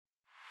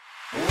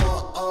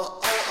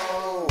Welcome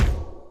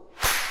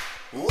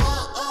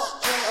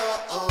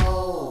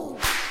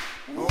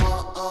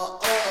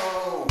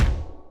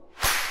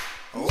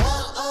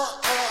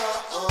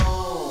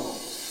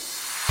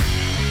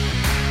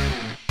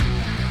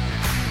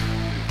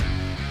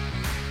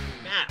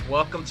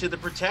to The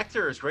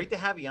Protectors. Great to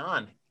have you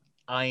on.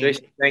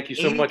 Jason, thank you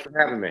so much for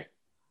having me.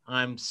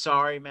 I'm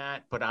sorry,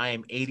 Matt, but I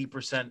am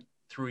 80%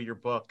 through your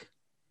book.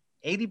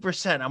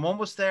 80%. I'm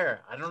almost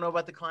there. I don't know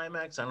about the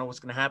climax. I don't know what's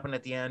going to happen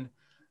at the end,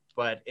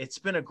 but it's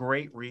been a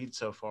great read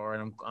so far,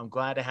 and I'm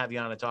glad to have you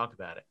on to talk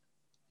about it.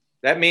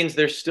 That means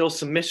there's still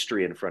some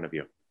mystery in front of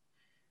you.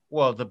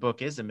 Well, the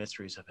book is The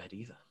Mysteries of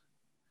Haditha.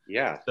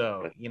 Yeah.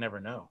 So you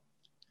never know.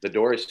 The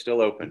door is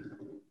still open.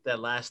 That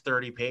last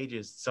 30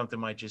 pages, something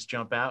might just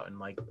jump out and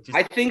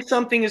I think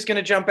something is going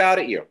to jump out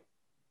at you.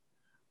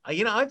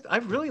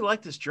 I've really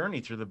liked this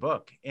journey through the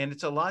book, and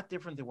it's a lot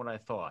different than what I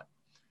thought.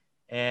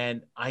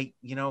 And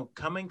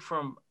coming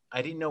from,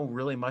 I didn't know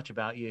really much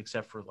about you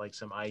except for like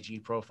some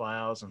IG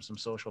profiles and some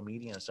social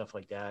media and stuff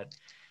like that,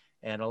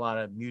 and a lot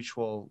of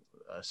mutual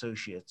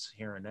associates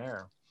here and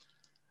there.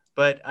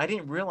 But I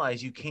didn't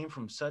realize you came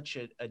from such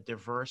a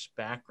diverse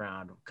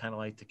background, kind of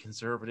like the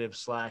conservative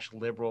 /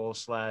 liberal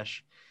 /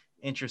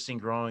 interesting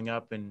growing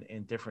up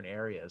in different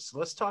areas. So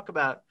let's talk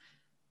about,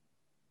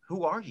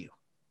 who are you?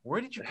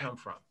 Where did you come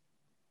from?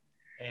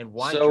 And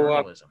why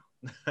journalism?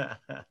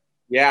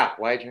 Yeah,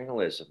 why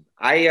journalism?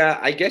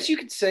 I guess you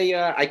could say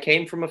I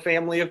came from a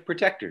family of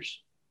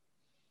protectors.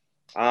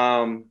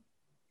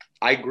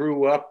 I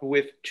grew up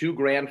with two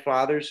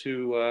grandfathers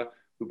who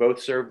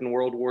both served in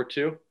World War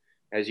II.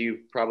 As you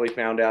probably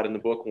found out in the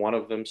book, one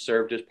of them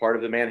served as part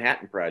of the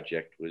Manhattan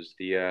Project, was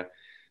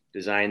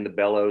designed the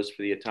bellows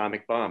for the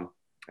atomic bomb.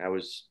 I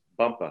was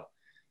Bumpa.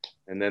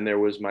 And then there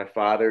was my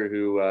father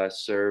who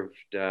served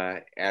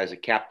as a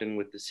captain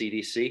with the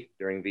CDC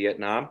during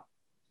Vietnam.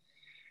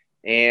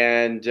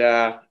 And,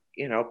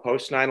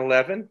 post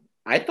 9/11,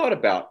 I thought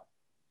about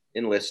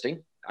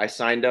enlisting. I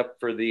signed up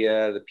for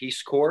the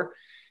Peace Corps.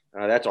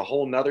 That's a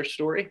whole nother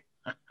story.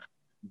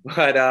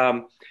 But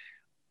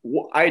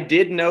I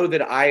did know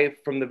that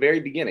from the very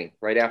beginning,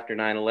 right after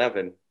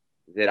 9/11,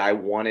 that I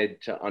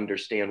wanted to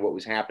understand what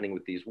was happening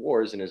with these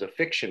wars. And as a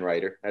fiction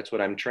writer, that's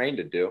what I'm trained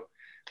to do.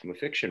 I'm a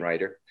fiction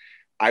writer.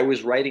 I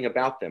was writing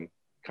about them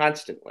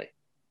constantly.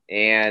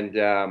 And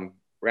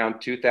around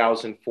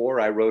 2004,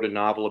 I wrote a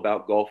novel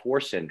about Gulf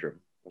War syndrome,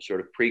 a sort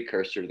of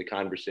precursor to the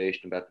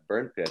conversation about the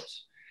burn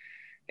pits.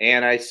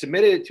 And I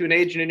submitted it to an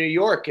agent in New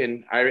York.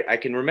 And I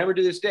can remember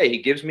to this day, he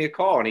gives me a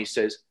call and he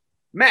says,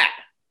 "Matt,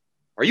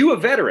 are you a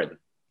veteran?"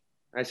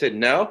 I said,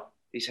 "No."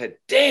 He said,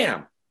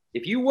 "Damn,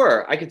 if you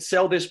were, I could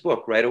sell this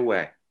book right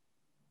away."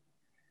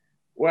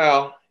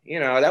 Well,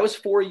 that was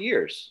 4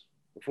 years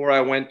before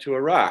I went to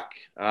Iraq.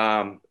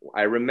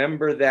 I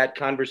remember that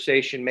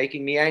conversation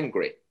making me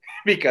angry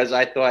because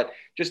I thought,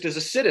 just as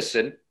a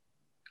citizen,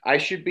 I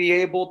should be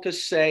able to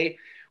say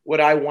what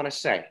I want to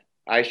say.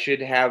 I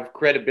should have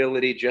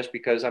credibility just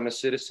because I'm a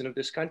citizen of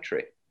this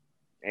country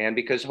and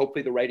because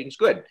hopefully the writing's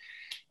good.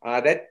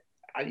 That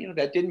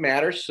didn't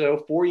matter. So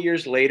 4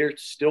 years later,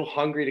 still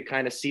hungry to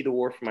kind of see the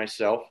war for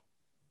myself,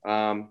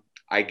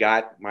 I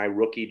got my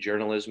rookie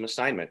journalism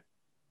assignment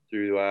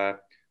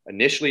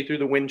initially through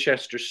the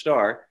Winchester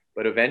Star,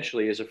 but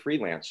eventually as a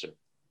freelancer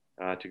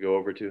to go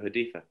over to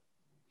Haditha.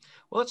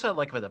 Well, that's what I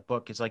like about the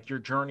book, is like your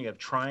journey of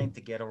trying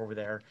to get over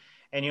there.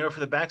 And,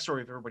 for the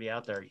backstory of everybody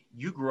out there,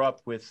 you grew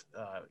up with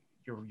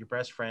your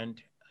best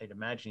friend. I'd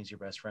imagine he's your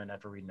best friend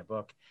after reading the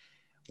book.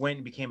 Went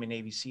and became a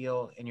Navy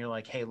SEAL, and you're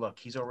like, "Hey, look,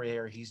 he's over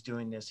there. He's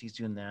doing this. He's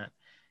doing that."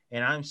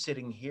 And I'm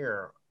sitting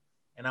here,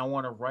 and I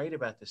want to write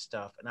about this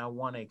stuff, and I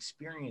want to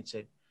experience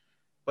it.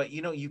 But,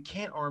 you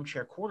can't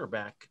armchair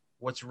quarterback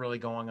what's really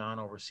going on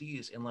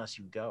overseas unless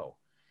you go.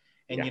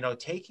 And,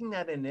 taking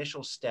that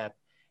initial step.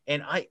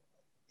 And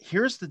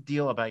here's the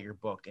deal about your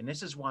book, and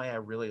this is why I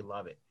really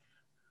love it.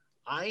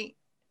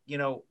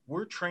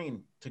 We're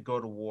trained to go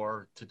to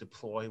war, to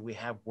deploy. We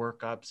have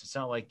workups. It's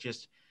not like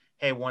just,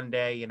 hey, one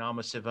day, I'm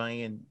a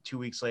civilian. 2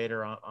 weeks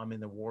later, I'm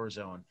in the war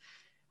zone.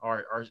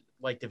 Or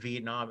like the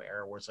Vietnam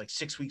era, where it's like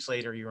 6 weeks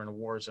later, you're in a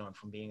war zone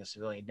from being a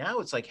civilian. Now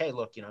it's like, hey,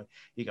 look,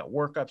 you got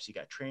workups, you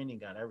got training, you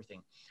got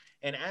everything.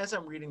 And as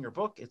I'm reading your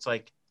book, it's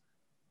like,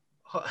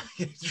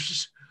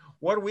 just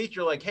 1 week,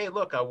 you're like, hey,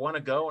 look, I want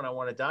to go and I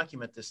want to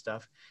document this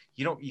stuff.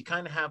 You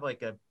kind of have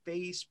like a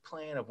base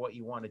plan of what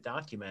you want to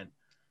document,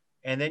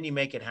 and then you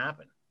make it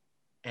happen.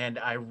 And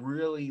I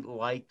really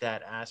like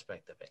that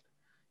aspect of it.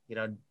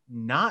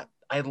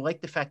 I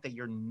like the fact that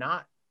you're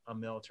not a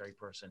military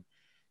person,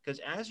 because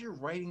as you're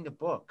writing the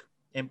book,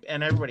 and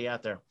everybody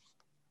out there,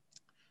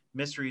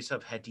 Mysteries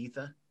of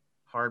Haditha,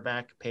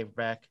 hardback,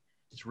 paperback,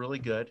 it's really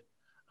good.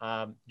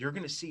 You're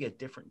going to see a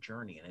different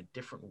journey in a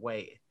different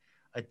way,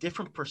 a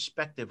different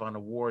perspective on a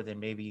war than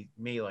maybe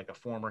me, like a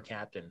former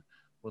captain,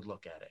 would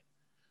look at it.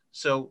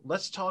 So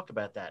let's talk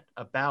about that,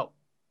 about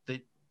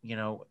the,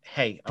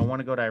 hey, I want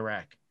to go to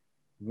Iraq.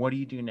 What do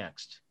you do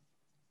next?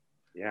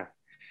 Yeah.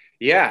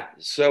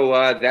 So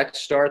that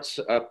starts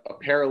a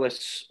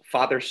perilous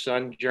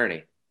father-son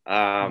journey.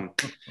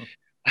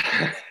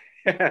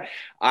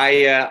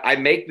 I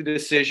make the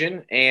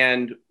decision,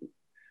 and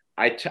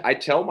I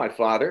tell my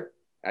father,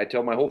 I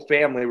tell my whole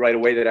family right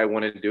away that I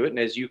wanted to do it. And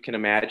as you can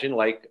imagine,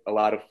 like a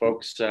lot of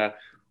folks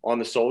on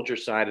the soldier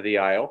side of the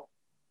aisle,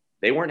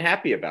 they weren't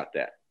happy about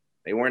that.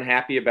 They weren't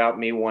happy about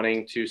me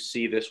wanting to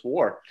see this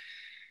war.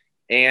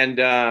 And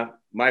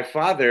my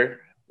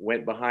father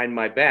went behind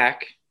my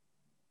back,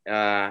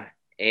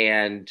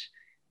 and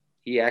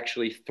he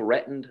actually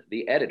threatened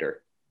the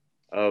editor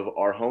of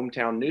our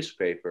hometown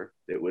newspaper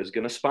that was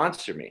going to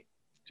sponsor me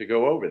to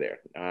go over there.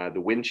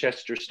 The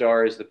Winchester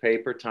Star is the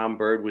paper. Tom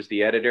Bird was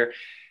the editor.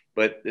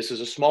 But this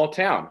is a small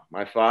town.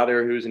 My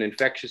father, who's an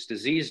infectious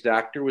disease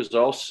doctor, was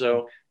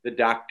also the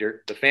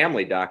doctor, the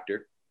family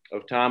doctor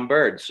of Tom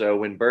Bird. So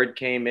when Bird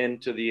came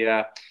into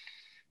the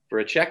for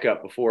a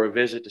checkup before a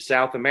visit to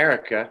South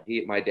America,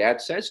 my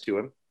dad says to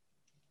him,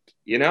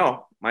 you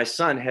know, my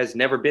son has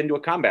never been to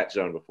a combat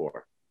zone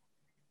before.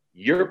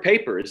 Your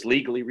paper is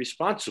legally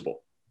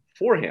responsible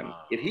for him.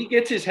 If he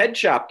gets his head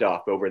chopped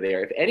off over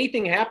there, if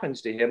anything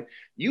happens to him,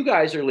 you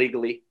guys are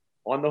legally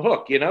on the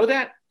hook. You know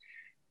that?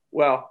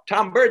 Well,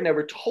 Tom Bird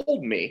never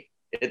told me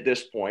at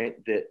this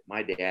point that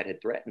my dad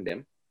had threatened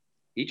him.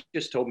 He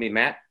just told me,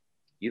 Matt,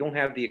 you don't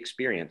have the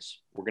experience.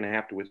 We're going to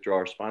have to withdraw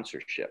our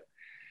sponsorship.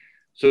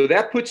 So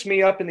that puts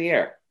me up in the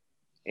air.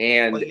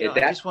 And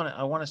well,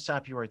 I want to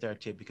stop you right there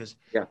too, because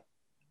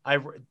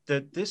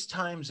this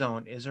time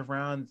zone is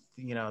around,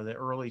 the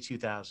early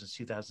 2000s,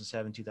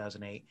 2007,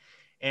 2008.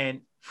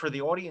 And for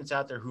the audience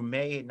out there who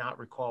may not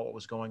recall what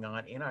was going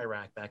on in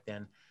Iraq back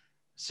then,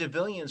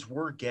 civilians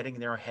were getting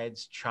their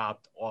heads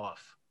chopped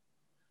off.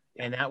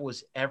 And that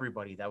was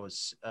everybody. That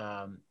was,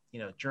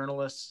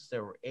 journalists,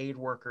 there were aid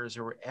workers,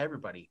 there were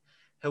everybody.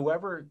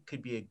 Whoever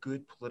could be a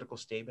good political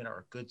statement or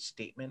a good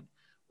statement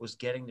was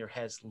getting their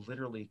heads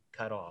literally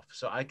cut off.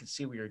 So I could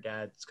see where your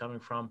dad's coming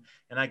from,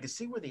 and I could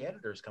see where the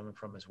editor is coming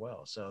from as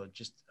well. So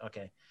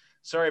okay.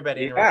 Sorry about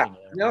interrupting you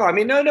there. No, I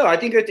mean, no. I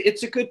think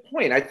it's a good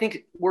point. I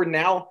think we're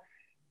now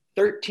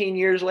 13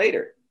 years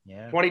later.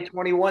 Yeah.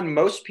 2021,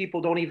 most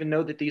people don't even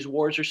know that these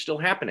wars are still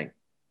happening.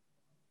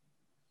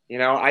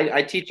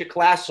 I teach a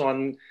class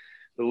on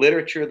the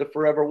literature of the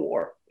Forever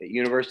War at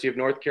University of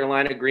North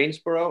Carolina,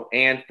 Greensboro.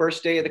 And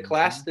first day of the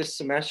class this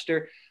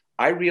semester,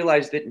 I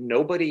realized that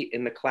nobody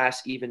in the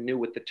class even knew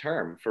what the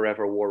term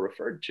Forever War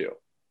referred to.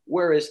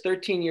 Whereas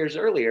 13 years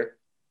earlier,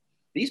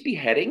 these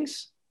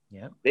beheadings,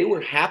 they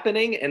were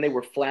happening, and they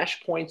were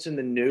flashpoints in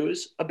the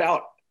news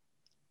about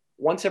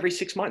once every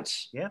 6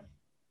 months. Yeah.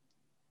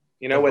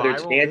 Whether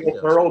it's Daniel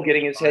Pearl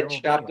getting his head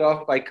chopped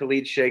off by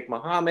Khalid Sheikh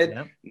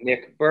Mohammed,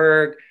 Nick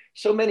Berg,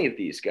 so many of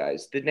these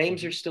guys. The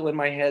names are still in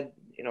my head.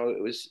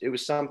 It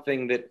was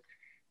something that.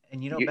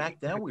 And back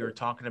then we were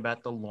talking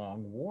about the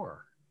Long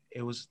War.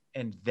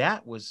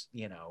 That was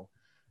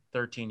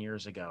 13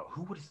 years ago.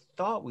 Who would have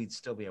thought we'd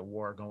still be at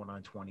war going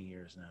on 20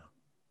 years now?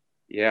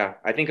 Yeah,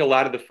 I think a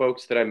lot of the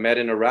folks that I met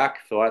in Iraq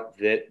thought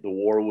that the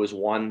war was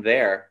won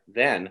there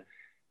then.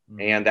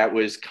 And that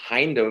was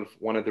kind of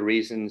one of the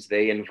reasons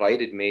they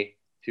invited me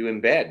to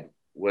embed,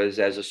 was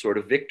as a sort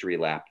of victory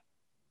lap.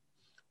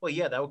 Well,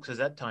 yeah, that was because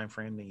that time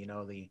frame,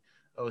 the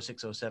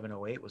 06, 07,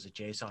 08 was a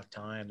JSOC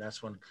time.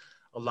 That's when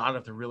a lot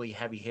of the really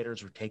heavy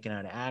hitters were taken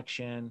out of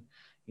action.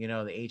 The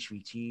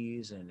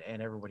HVTs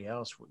and everybody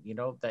else.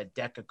 That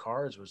deck of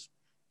cards was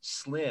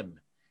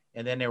slim,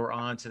 and then they were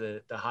on to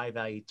the high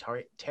value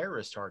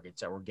terrorist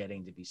targets that were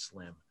getting to be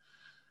slim.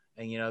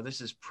 And,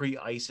 this is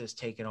pre-ISIS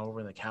taking over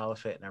in the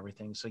caliphate and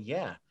everything. So,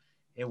 yeah,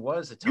 it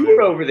was a time. You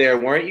were over there,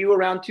 weren't you,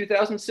 around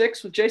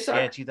 2006 with JSOC?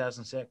 Yeah,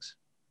 2006.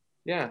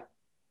 Yeah.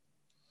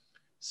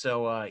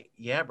 So,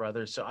 yeah,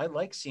 brother. So I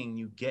like seeing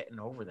you getting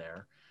over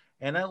there.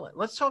 And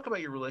let's talk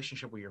about your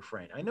relationship with your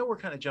friend. I know we're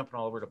kind of jumping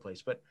all over the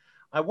place, but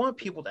I want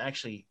people to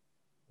actually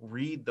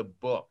read the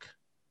book.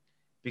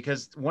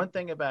 Because one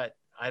thing about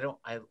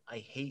I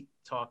hate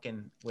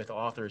talking with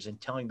authors and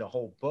telling the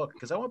whole book,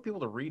 because I want people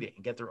to read it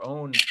and get their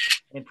own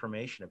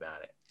information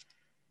about it.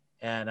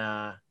 And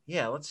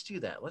let's do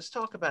that. Let's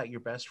talk about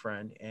your best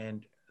friend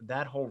and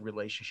that whole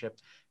relationship,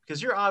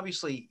 because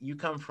you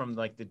come from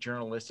like the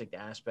journalistic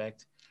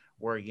aspect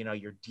where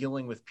you're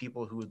dealing with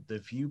people who the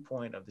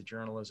viewpoint of the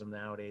journalism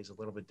nowadays a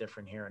little bit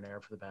different here and there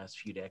for the past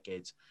few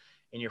decades,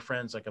 and your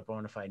friend's like a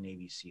bona fide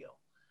Navy SEAL.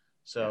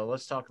 So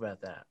let's talk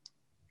about that.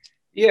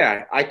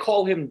 Yeah, I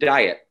call him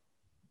Diet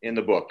in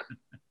the book.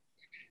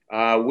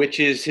 Which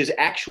is his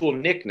actual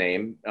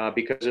nickname.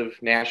 Because of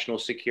national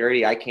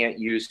security, I can't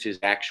use his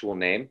actual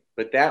name,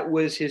 but that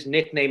was his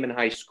nickname in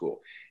high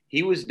school.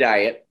 He was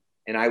Diet,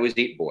 and I was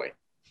Eat Boy.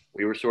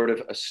 We were sort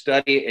of a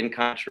study in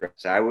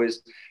contrast. I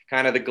was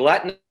kind of the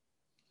gluttonous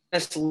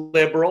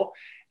liberal,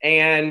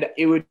 and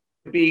it would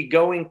be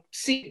going,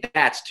 see,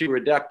 that's too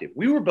reductive.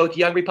 We were both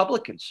young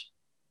Republicans.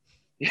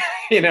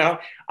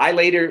 I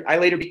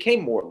later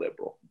became more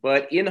liberal,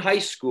 but in high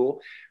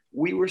school,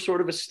 we were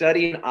sort of a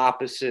study in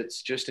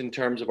opposites just in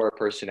terms of our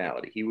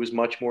personality. He was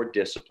much more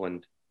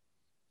disciplined.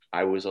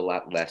 I was a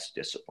lot less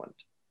disciplined.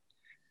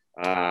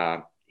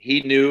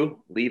 He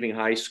knew leaving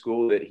high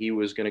school that he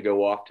was going to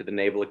go off to the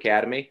Naval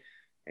Academy.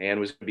 and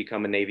was going to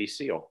become a Navy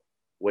SEAL.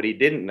 What he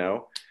didn't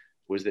know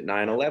was that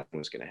 9/11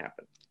 was going to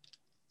happen.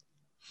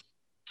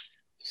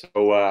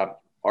 So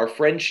our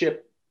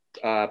friendship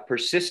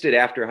persisted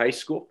after high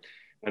school.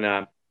 And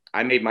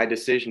I made my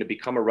decision to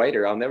become a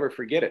writer. I'll never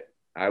forget it.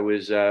 I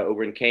was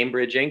over in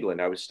Cambridge,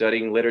 England. I was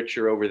studying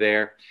literature over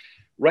there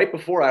right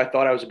before I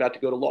thought I was about to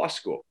go to law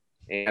school.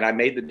 And I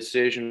made the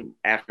decision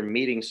after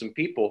meeting some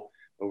people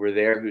over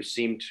there who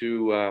seemed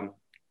to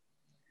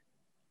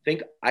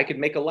think I could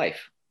make a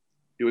life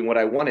doing what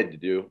I wanted to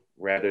do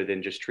rather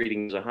than just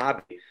treating it as a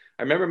hobby.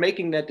 I remember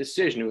making that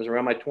decision. It was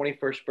around my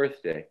 21st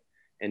birthday,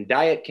 and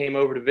Diet came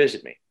over to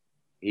visit me.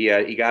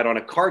 He got on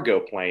a cargo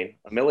plane,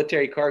 a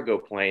military cargo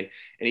plane,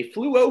 and he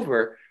flew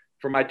over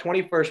for my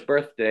 21st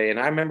birthday. And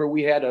I remember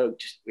we had a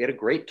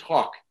great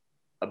talk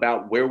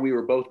about where we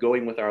were both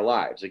going with our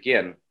lives,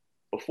 again,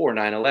 before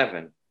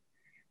 9/11.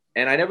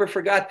 And I never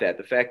forgot that,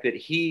 the fact that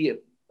he,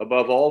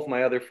 above all of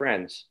my other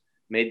friends,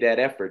 made that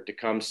effort to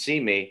come see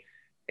me.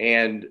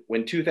 And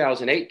when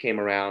 2008 came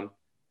around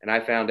and I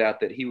found out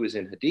that he was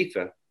in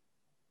Haditha,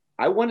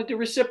 I wanted to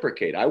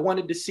reciprocate. I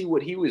wanted to see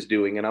what he was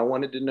doing, and I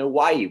wanted to know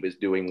why he was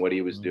doing what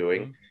he was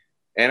doing.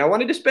 And I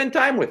wanted to spend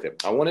time with him.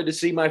 I wanted to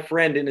see my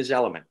friend in his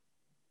element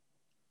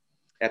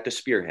at the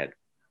spearhead.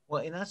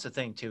 Well, and that's the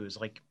thing too, is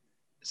like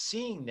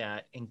seeing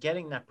that and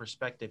getting that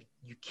perspective.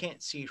 You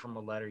can't see it from a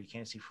letter. You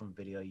can't see it from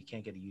video. You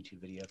can't get a YouTube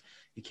video.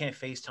 You can't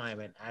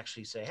FaceTime and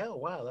actually say, "Oh,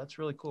 wow, that's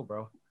really cool,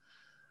 bro."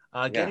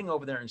 Getting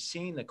over there and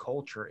seeing the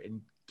culture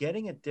and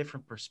getting a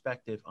different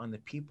perspective on the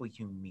people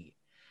you meet.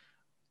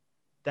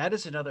 That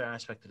is another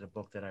aspect of the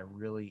book that I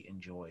really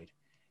enjoyed,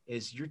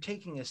 is you're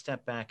taking a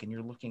step back and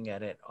you're looking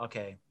at it.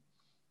 Okay,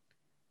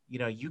 you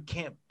know, you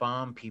can't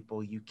bomb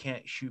people. You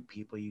can't shoot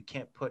people. You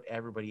can't put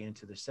everybody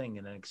into this thing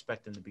and then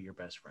expect them to be your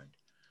best friend.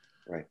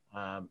 Right.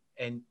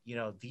 And, you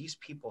know, these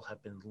people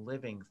have been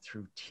living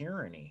through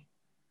tyranny.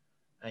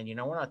 And, you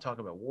know, we're not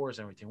talking about wars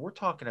and everything. We're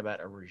talking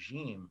about a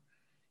regime.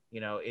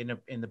 You know,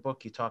 in the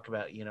book, you talk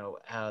about, you know,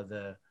 how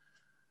the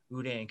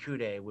Uday and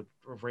Kuday would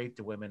rape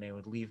the women. They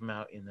would leave them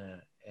out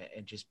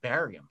and just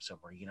bury them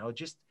somewhere, you know,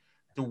 just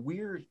the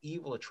weird,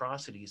 evil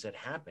atrocities that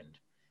happened,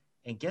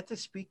 and get to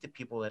speak to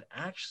people that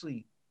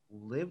actually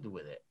lived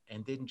with it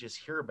and didn't just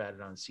hear about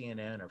it on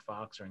CNN or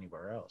Fox or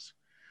anywhere else.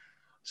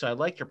 So I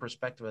like your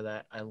perspective of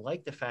that. I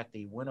like the fact that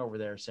you went over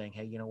there saying,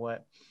 hey, you know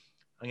what?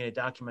 I'm going to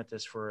document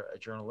this for a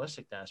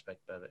journalistic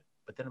aspect of it,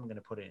 but then I'm going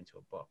to put it into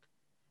a book.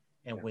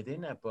 And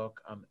within that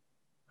book,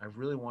 I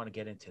really want to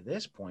get into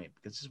this point,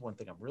 because this is one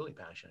thing I'm really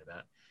passionate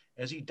about,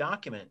 as you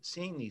document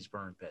seeing these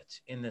burn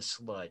pits in the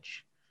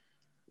sludge.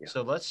 Yeah.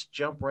 So let's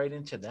jump right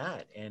into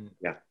that. And,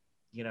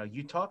 you know,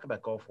 you talk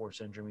about Gulf War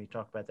syndrome. You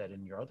talk about that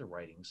in your other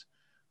writings.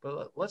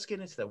 But let's get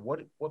into that.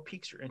 What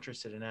piques your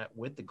interest in that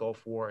with the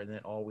Gulf War, and then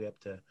all the way up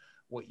to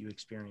what you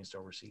experienced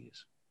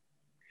overseas?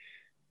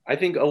 I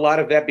think a lot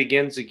of that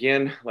begins,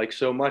 again, like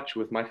so much,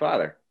 with my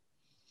father.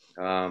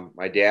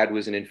 My dad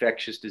was an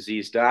infectious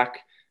disease doc.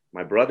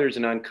 My brother's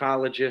an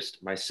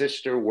oncologist. My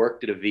sister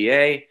worked at a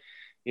VA.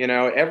 You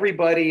know,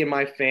 everybody in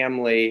my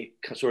family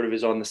sort of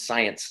is on the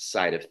science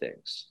side of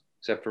things,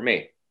 except for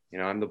me. You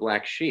know, I'm the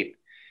black sheep.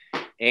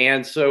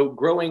 And so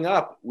growing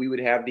up, we would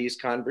have these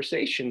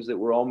conversations that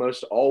were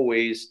almost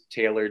always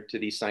tailored to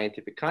these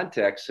scientific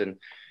contexts. And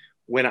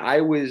when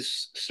I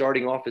was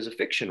starting off as a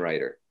fiction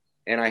writer,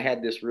 and I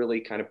had this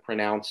really kind of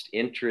pronounced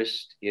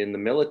interest in the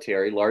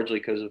military, largely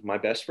because of my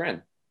best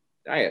friend,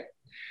 Diet,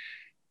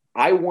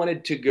 I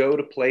wanted to go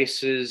to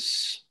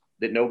places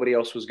that nobody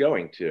else was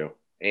going to.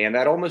 And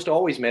that almost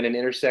always meant an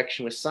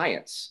intersection with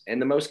science.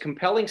 And the most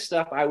compelling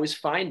stuff I was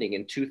finding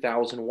in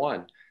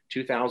 2001,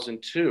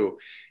 2002,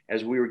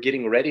 as we were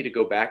getting ready to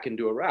go back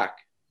into Iraq,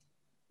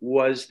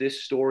 was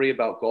this story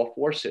about Gulf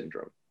War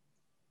syndrome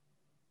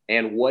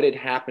and what had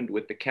happened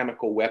with the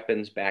chemical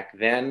weapons back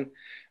then,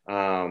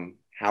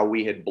 how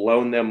we had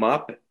blown them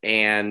up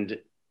and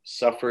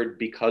suffered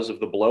because of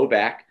the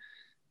blowback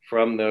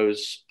from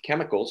those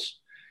chemicals.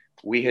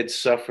 We had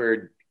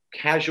suffered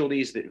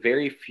casualties that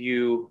very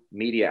few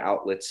media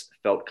outlets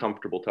felt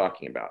comfortable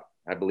talking about.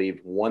 I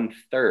believe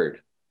 1/3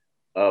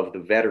 of the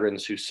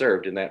veterans who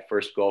served in that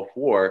first Gulf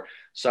War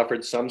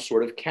suffered some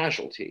sort of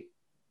casualty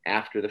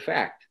after the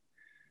fact.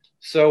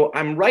 So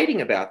I'm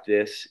writing about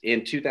this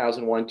in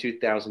 2001,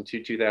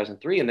 2002,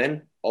 2003, and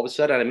then all of a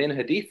sudden I'm in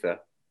Haditha,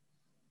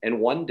 and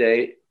one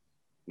day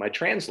my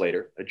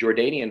translator, a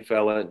Jordanian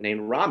fella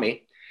named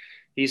Rami,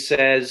 he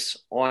says,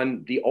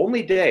 on the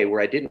only day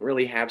where I didn't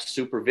really have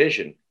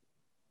supervision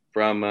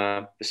from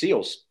the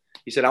SEALs,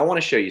 he said, I want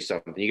to show you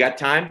something. You got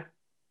time?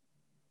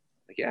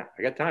 Like, yeah,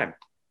 I got time.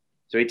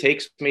 So he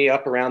takes me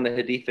up around the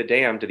Haditha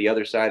Dam to the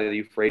other side of the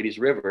Euphrates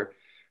River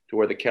to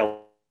where the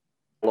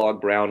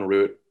Kellogg Brown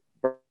Route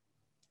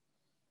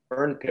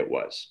burn pit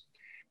was.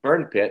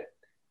 Burn pit,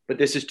 but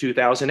this is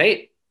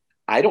 2008.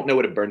 I don't know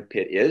what a burn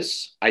pit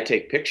is. I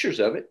take pictures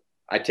of it.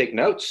 I take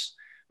notes,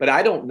 but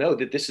I don't know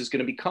that this is going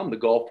to become the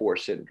Gulf War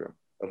syndrome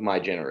of my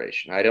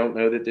generation. I don't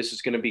know that this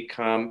is going to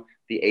become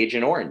the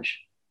Agent Orange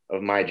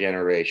of my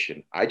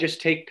generation. I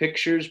just take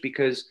pictures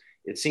because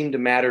it seemed to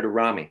matter to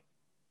Rami.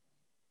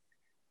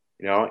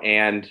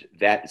 and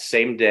that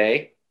same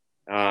day,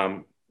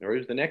 or it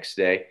was the next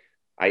day,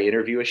 I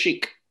interview a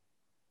sheik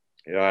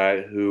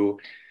who,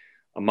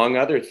 among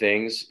other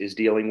things, is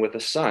dealing with a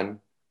son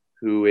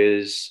who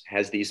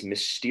has these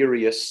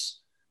mysterious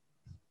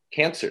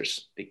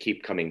cancers that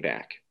keep coming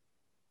back.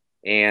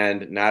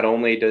 And not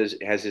only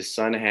has his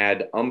son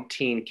had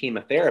umpteen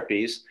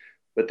chemotherapies,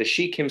 but the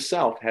sheik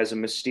himself has a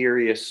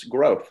mysterious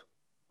growth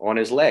on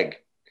his leg.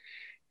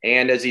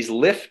 And as he's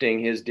lifting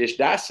his dish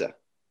dasa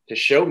to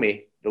show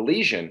me the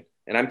lesion,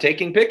 and I'm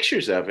taking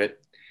pictures of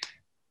it,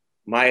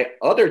 my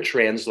other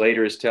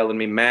translator is telling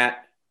me,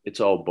 Matt, it's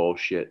all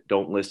bullshit.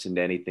 Don't listen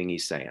to anything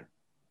he's saying.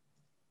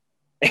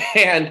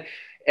 And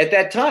at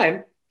that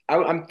time,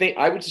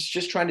 I was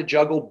just trying to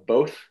juggle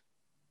both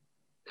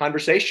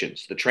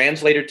conversations. The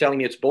translator telling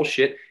me it's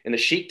bullshit, and the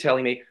sheik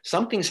telling me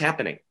something's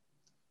happening.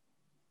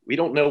 We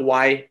don't know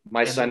why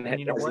my son. And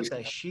you know what?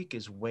 That sheik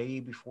is way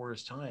before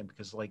his time,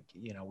 because, like,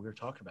 we were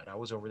talking about, I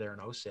was over there in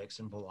 2006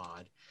 in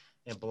Balad,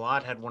 and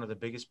Balad had one of the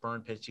biggest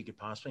burn pits you could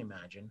possibly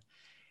imagine.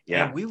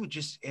 Yeah. And we would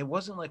it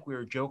wasn't like we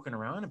were joking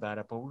around about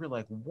it, but we were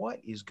like, what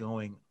is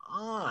going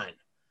on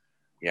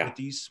with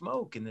these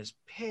smoke and this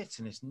pits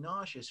and this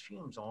nauseous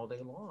fumes all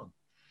day long?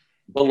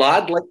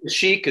 Balad, like the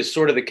sheik, is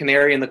sort of the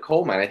canary in the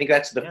coal mine. I think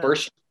that's the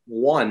first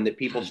one that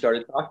people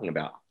started talking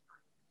about.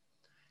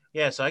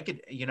 Yeah, so I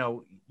could,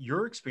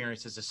 your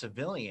experience as a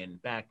civilian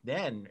back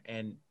then,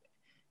 and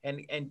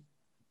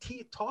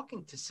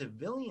talking to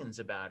civilians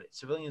about it,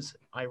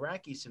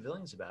 Iraqi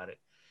civilians about it,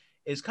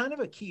 is kind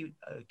of a key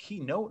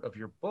note of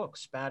your book,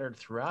 spattered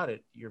throughout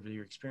it.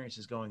 Your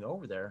experiences going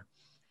over there,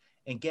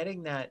 and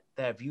getting that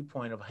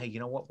viewpoint of, hey, you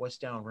know what, what's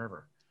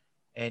downriver,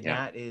 and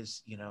that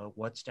is,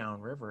 what's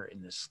downriver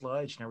in the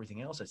sludge and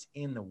everything else that's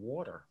in the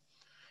water.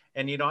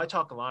 And, I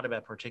talk a lot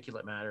about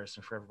particulate matters.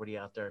 And for everybody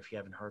out there, if you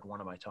haven't heard one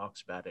of my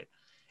talks about it,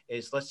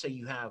 is, let's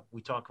say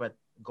we talk about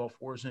Gulf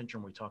War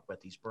syndrome, we talk about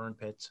these burn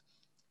pits.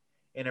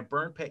 In a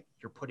burn pit,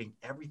 you're putting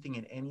everything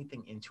and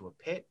anything into a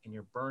pit, and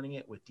you're burning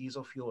it with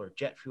diesel fuel or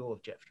jet fuel,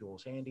 if jet fuel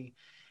is handy.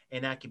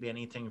 And that could be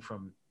anything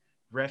from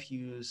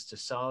refuse to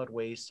solid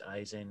waste,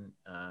 as in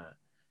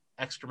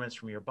excrements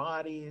from your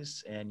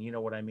bodies, and you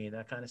know what I mean,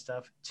 that kind of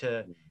stuff,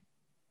 to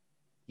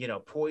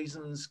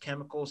poisons,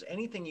 chemicals,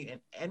 anything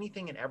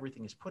and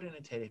everything is put in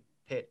a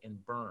pit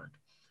and burned.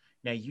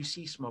 Now you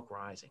see smoke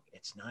rising.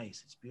 It's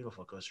nice. It's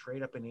beautiful. It goes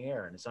straight up in the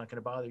air, and it's not going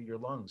to bother your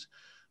lungs.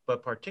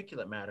 But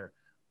particulate matter,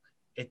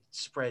 it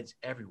spreads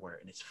everywhere,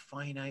 and it's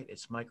finite,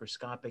 it's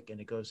microscopic, and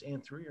it goes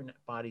in through your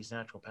body's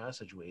natural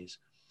passageways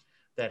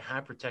that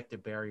have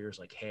protective barriers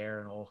like hair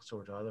and all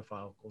sorts of other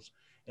follicles.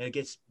 And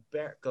it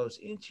goes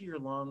into your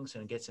lungs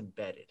and it gets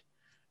embedded,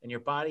 and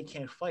your body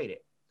can't fight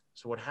it.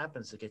 So what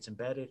happens, it gets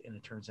embedded and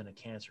it turns into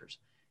cancers.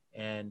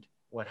 And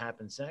what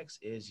happens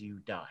next is you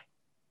die.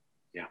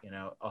 Yeah.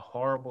 A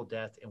horrible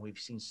death. And we've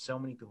seen so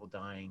many people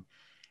dying,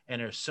 and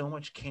there's so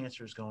much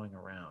cancers going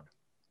around.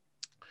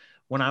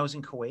 When I was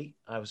in Kuwait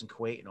in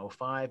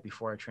 2005,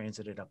 before I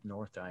transited up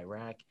north to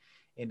Iraq,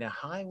 and the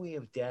highway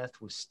of death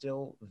was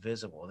still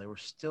visible. They were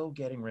still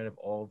getting rid of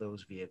all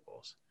those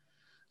vehicles.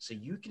 So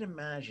you can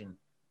imagine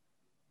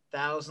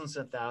thousands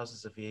and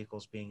thousands of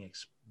vehicles being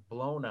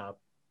blown up.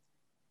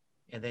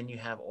 And then you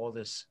have all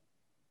this,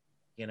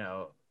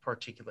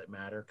 particulate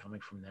matter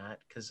coming from that.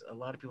 Because a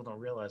lot of people don't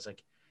realize,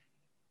 like,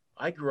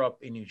 I grew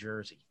up in New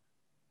Jersey.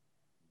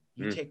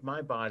 You take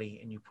my body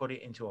and you put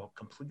it into a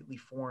completely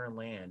foreign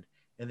land,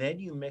 and then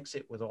you mix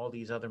it with all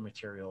these other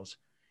materials,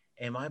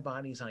 and my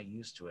body's not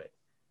used to it.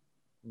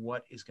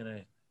 What's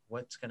going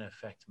to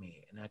affect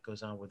me? And that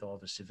goes on with all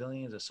the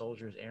civilians, the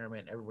soldiers,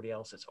 airmen, everybody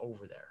else that's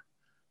over there.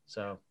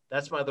 So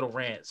that's my little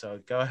rant. So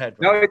go ahead,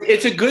 bro. No,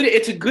 it's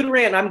a good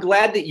rant. I'm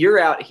glad that you're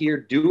out here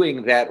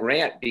doing that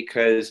rant,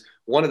 because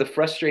one of the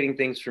frustrating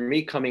things for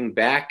me coming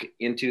back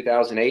in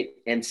 2008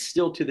 and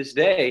still to this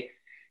day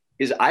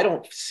is I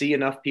don't see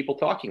enough people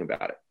talking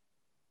about it.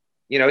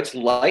 It's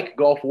like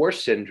Gulf War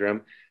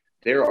syndrome.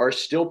 There are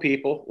still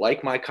people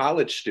like my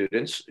college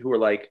students who are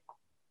like,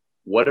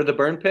 what are the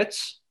burn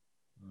pits?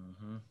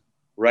 Mm-hmm.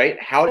 Right?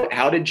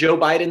 How did Joe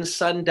Biden's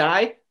son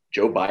die?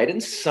 Joe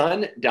Biden's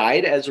son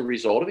died as a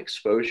result of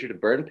exposure to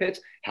burn pits.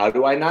 How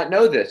do I not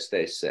know this?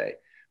 They say.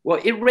 Well,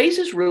 it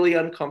raises really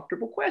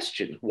uncomfortable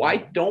questions. Why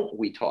don't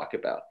we talk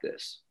about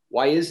this?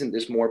 Why isn't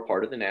this more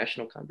part of the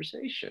national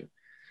conversation?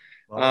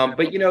 But,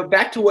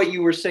 back to what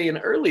you were saying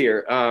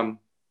earlier,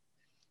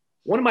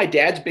 one of my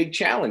dad's big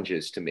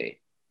challenges to me,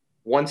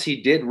 once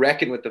he did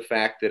reckon with the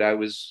fact that I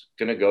was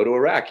going to go to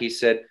Iraq, he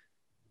said,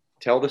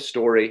 tell the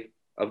story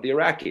of the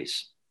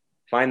Iraqis.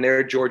 Find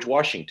their George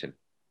Washington.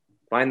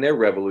 Find their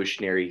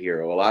revolutionary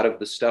hero. A lot of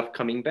the stuff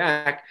coming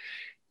back,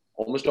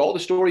 almost all the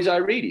stories I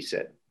read, he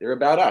said, they're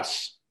about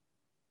us.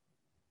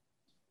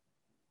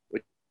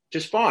 Which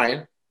is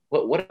fine.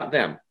 What about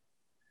them?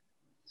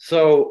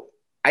 So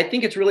I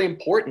think it's really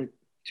important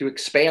to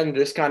expand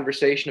this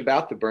conversation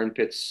about the burn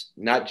pits,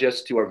 not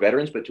just to our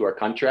veterans, but to our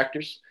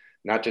contractors,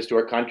 not just to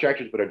our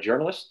contractors, but our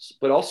journalists,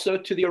 but also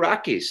to the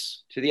Iraqis,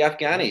 to the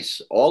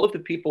Afghanis, all of the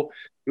people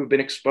who've been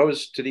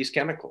exposed to these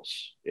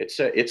chemicals. It's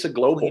a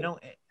global. Well, you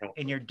know,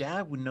 and your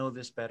dad would know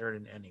this better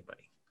than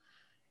anybody,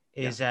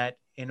 is that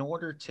in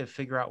order to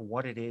figure out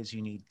what it is,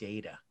 you need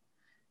data.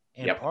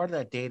 And part of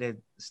that data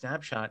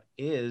snapshot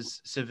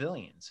is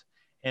civilians.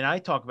 And I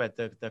talk about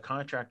the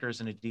contractors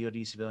and the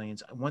DoD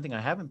civilians. One thing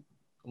I haven't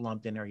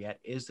lumped in there yet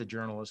is the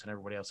journalists and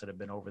everybody else that have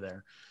been over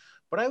there.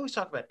 But I always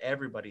talk about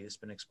everybody that's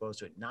been exposed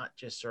to it, not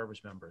just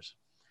service members,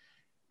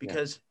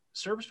 because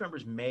service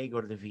members may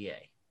go to the VA.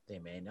 They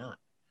may not.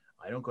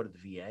 I don't go to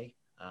the VA.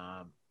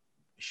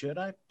 Should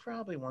I?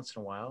 Probably once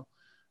in a while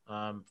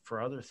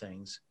for other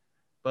things.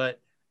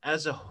 But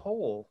as a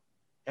whole,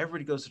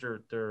 everybody goes to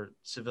their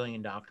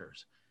civilian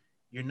doctors.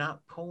 You're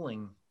not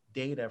pulling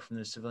data from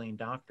the civilian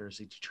doctors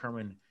to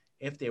determine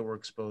if they were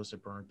exposed to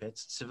burn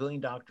pits.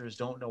 Civilian doctors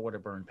don't know what a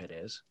burn pit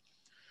is.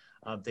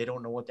 They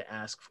don't know what to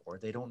ask for.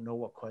 They don't know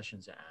what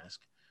questions to ask.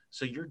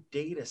 So your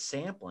data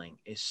sampling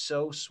is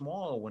so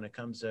small when it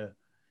comes to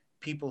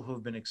people who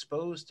have been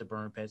exposed to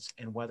burn pits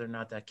and whether or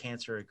not that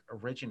cancer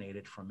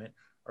originated from it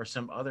or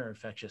some other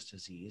infectious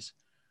disease.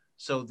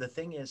 So the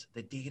thing is,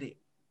 the data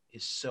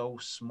is so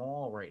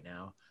small right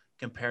now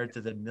compared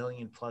to the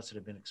million plus that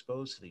have been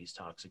exposed to these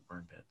toxic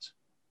burn pits.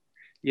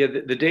 Yeah,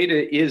 the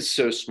data is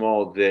so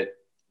small that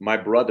my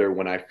brother,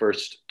 when I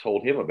first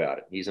told him about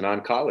it, he's an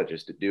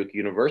oncologist at Duke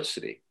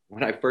University.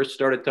 When I first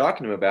started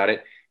talking to him about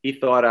it, he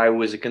thought I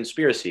was a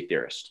conspiracy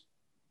theorist.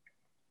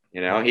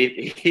 You know,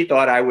 he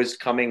thought I was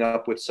coming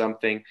up with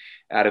something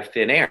out of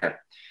thin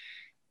air.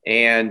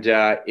 And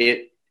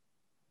it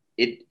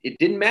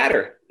didn't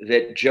matter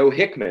that Joe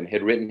Hickman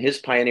had written his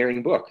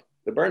pioneering book,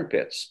 The Burn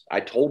Pits.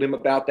 I told him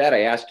about that.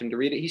 I asked him to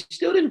read it. He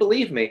still didn't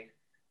believe me.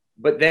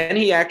 But then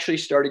he actually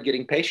started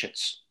getting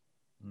patients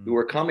who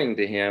were coming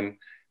to him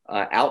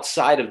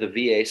outside of the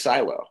VA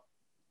silo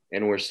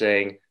and were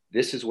saying,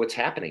 this is what's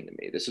happening to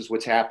me. This is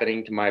what's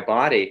happening to my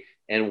body.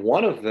 And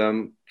one of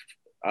them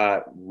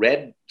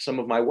read some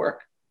of my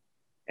work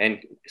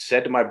and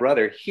said to my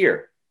brother,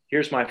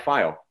 here's my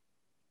file.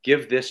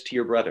 Give this to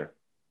your brother.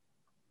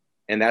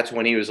 And that's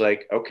when he was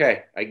like,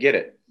 okay, I get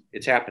it.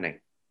 It's happening.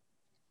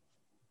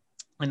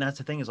 And that's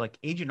the thing is, like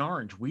Agent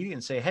Orange, we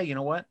didn't say, hey, you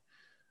know what?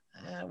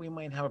 We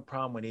might have a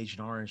problem with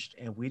Agent Orange.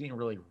 And we didn't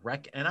really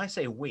and I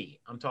say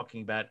we, I'm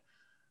talking about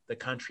the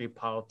country,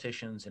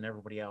 politicians, and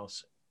everybody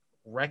else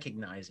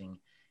recognizing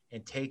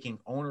and taking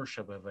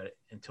ownership of it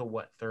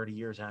until 30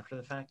 years after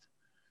the fact?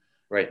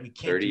 Right. We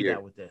can't do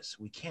that with this.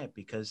 We can't,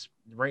 because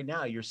right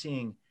now you're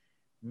seeing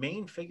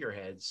main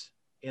figureheads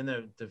in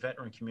the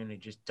veteran community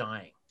just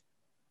dying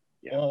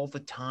all the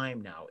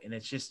time now. And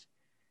it's just,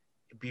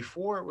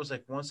 before it was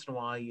like once in a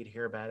while you'd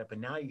hear about it, but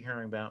now you're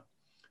hearing about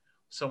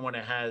someone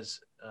that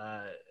has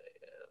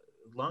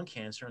lung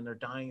cancer and they're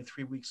dying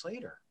 3 weeks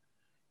later.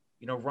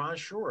 You know, Ron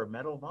Shore,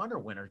 Medal of Honor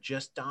winner,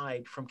 just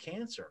died from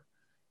cancer.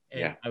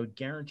 And I would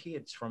guarantee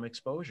it's from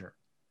exposure.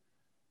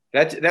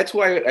 That's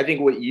why I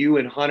think what you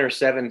and Hunter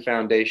 7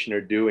 Foundation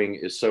are doing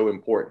is so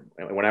important.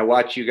 When I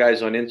watch you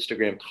guys on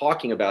Instagram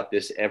talking about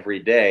this every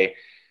day,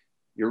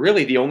 you're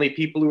really the only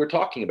people who are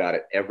talking about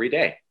it every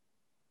day.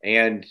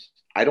 And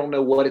I don't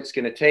know what it's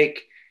going to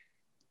take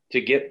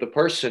to get the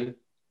person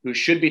who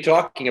should be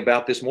talking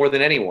about this more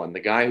than anyone, the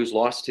guy who's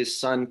lost his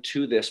son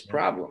to this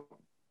problem.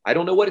 I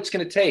don't know what it's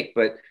going to take,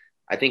 but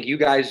I think you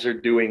guys are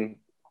doing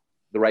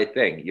the right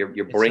thing.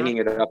 You're bringing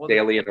it up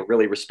daily in a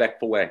really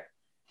respectful way.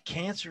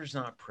 Cancer is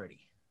not pretty.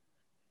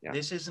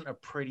 This isn't a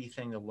pretty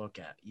thing to look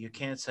at. You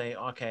can't say,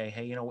 okay,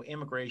 hey, you know,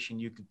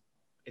 immigration,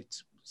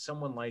 it's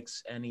someone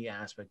likes any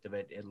aspect of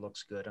it. It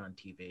looks good on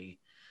TV,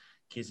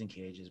 kids in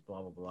cages,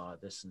 blah, blah, blah,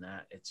 this and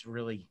that. It's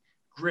really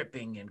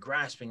gripping and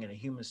grasping and a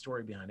human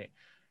story behind it.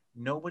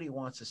 Nobody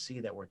wants to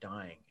see that we're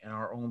dying and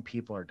our own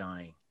people are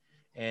dying,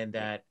 and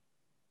that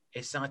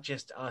it's not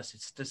just us,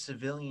 it's the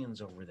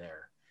civilians over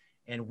there.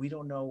 And we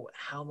don't know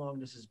how long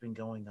this has been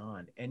going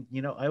on. And,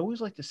 you know, I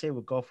always like to say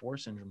with Gulf War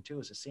syndrome, too,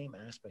 is the same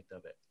aspect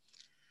of it.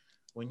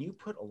 When you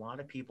put a lot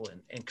of people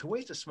in, and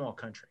Kuwait's a small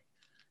country,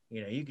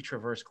 you know, you could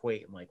traverse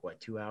Kuwait in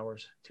 2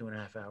 hours,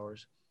 2.5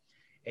 hours.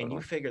 And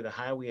you figure the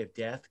highway of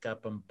death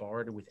got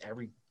bombarded with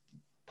every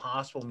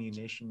possible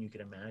munition you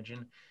could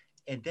imagine.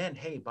 And then,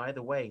 hey, by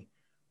the way,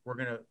 we're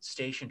going to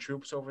station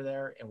troops over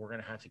there and we're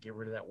going to have to get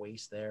rid of that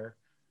waste there.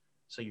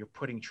 So you're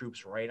putting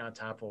troops right on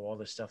top of all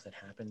the stuff that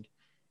happened.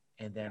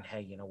 And then,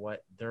 hey, you know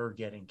what? They're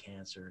getting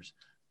cancers.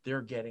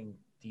 They're getting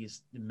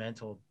these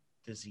mental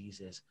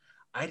diseases.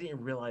 I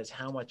didn't realize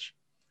how much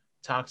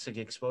toxic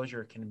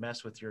exposure can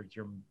mess with your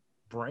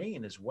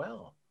brain as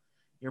well.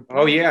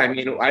 Oh, yeah. I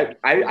mean,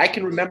 I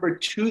can remember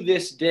to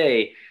this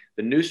day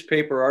the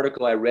newspaper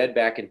article I read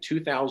back in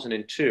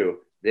 2002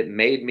 that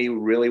made me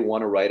really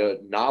want to write a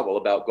novel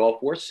about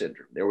Gulf War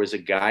syndrome. There was a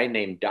guy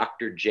named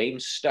Dr.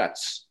 James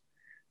Stutz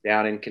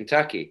down in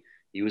Kentucky.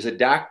 He was a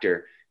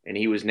doctor, and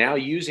he was now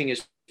using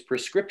his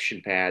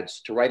prescription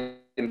pads to write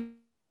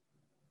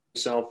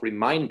himself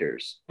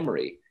reminders.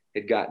 Memory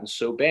had gotten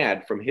so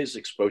bad from his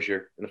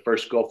exposure in the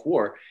first Gulf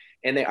War.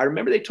 And I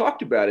remember they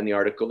talked about in the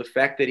article the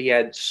fact that he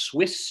had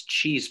Swiss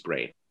cheese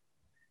brain.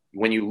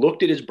 When you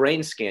looked at his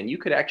brain scan, you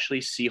could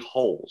actually see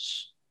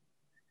holes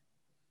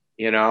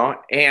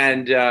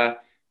And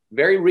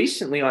very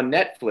recently on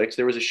Netflix,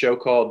 there was a show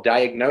called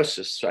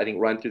Diagnosis, I think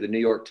run through the New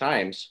York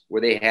Times,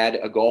 where they had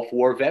a Gulf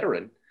War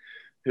veteran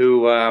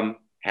who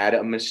had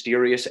a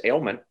mysterious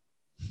ailment.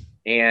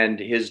 And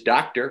his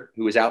doctor,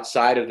 who was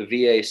outside of the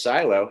VA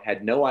silo,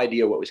 had no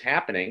idea what was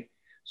happening.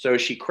 So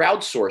she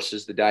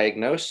crowdsources the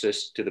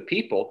diagnosis to the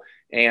people.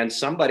 And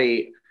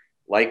somebody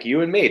like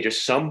you and me,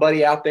 just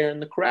somebody out there in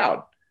the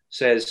crowd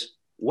says,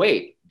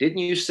 wait, didn't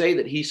you say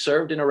that he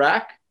served in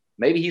Iraq?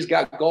 Maybe he's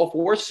got Gulf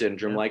War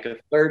syndrome, like a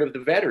third of the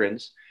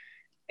veterans.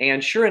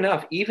 And sure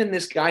enough, even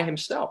this guy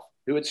himself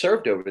who had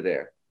served over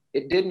there,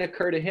 it didn't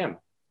occur to him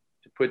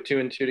to put two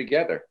and two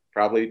together,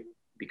 probably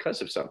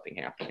because of something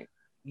happening.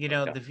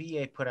 The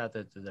VA put out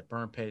the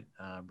burn pit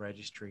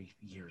registry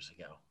years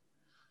ago.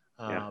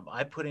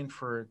 I put in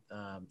for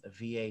a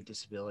VA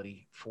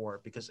disability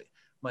because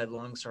my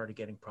lungs started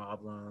getting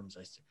problems.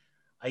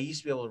 I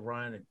used to be able to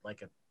run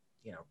like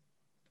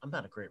I'm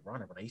not a great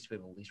runner, but I used to be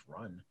able to at least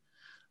run.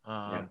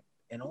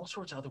 And all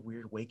sorts of other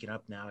weird waking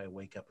up. Now I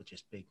wake up with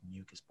just big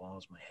mucus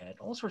balls in my head,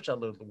 all sorts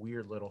of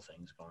weird little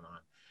things going on.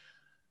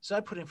 So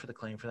I put in for the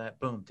claim for that.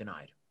 Boom,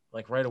 denied.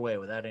 Like right away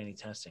without any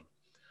testing.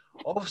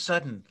 All of a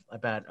sudden,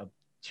 about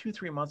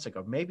 2-3 months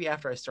ago, maybe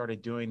after I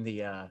started doing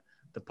the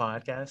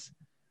podcast,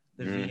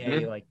 the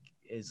VA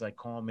is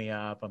calling me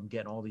up. I'm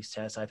getting all these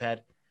tests. I've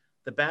had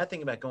the bad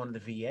thing about going to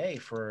the VA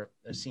for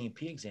a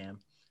CMP exam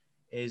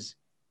is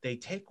they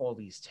take all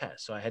these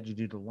tests. So I had to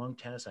do the lung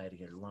test. I had to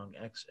get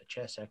a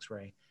chest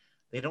X-ray.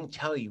 They don't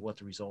tell you what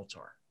the results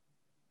are.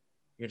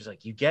 You're just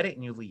like, you get it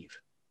and you leave.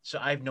 So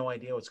I have no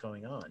idea what's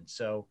going on.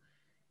 So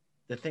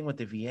the thing with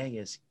the VA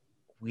is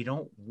we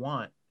don't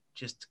want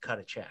just to cut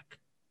a check.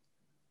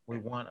 We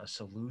want a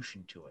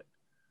solution to it.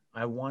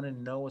 I want to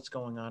know what's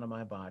going on in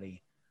my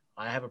body.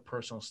 I have a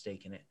personal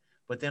stake in it.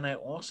 But then I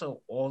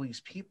also, all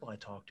these people I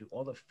talk to,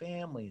 all the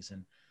families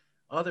and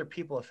other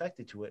people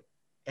affected to it,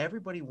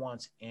 everybody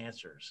wants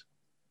answers.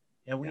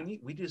 And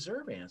we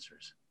deserve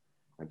answers.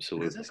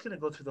 Absolutely. Because that's going to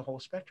go through the whole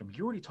spectrum.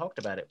 You already talked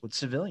about it with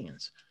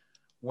civilians.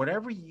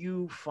 Whatever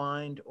you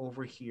find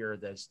over here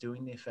that's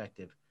doing the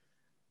effective,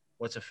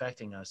 what's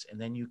affecting us, and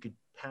then you could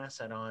pass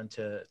that on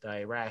to the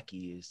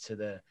Iraqis, to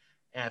the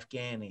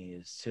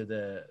Afghanis, to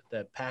the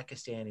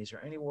Pakistanis, or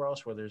anywhere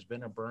else where there's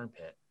been a burn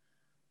pit.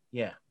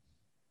 Yeah.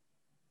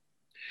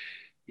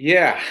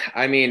 Yeah.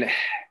 I mean,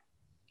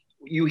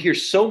 you hear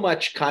so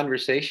much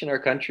conversation in our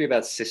country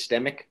about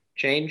systemic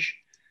change.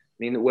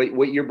 I mean,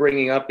 what you're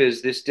bringing up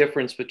is this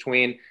difference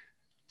between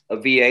a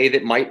VA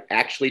that might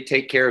actually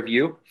take care of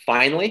you,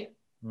 finally,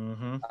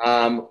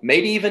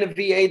 maybe even a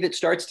VA that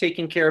starts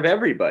taking care of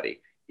everybody.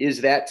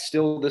 Is that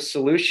still the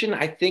solution?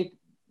 I think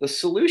the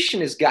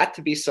solution has got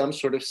to be some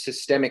sort of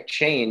systemic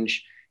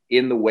change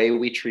in the way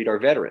we treat our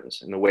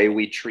veterans and the way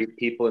we treat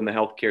people in the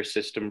healthcare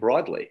system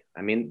broadly.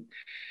 I mean,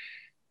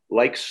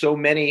 like so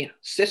many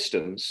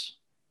systems,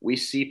 we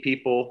see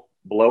people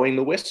blowing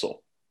the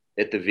whistle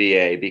at the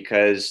VA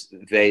because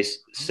they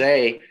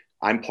say,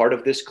 I'm part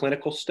of this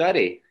clinical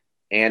study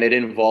and it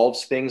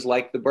involves things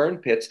like the burn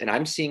pits, and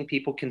I'm seeing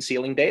people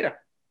concealing data.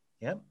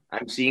 Yep.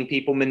 I'm seeing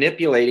people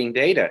manipulating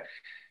data.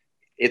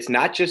 It's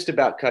not just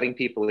about cutting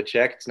people a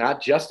check. It's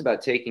not just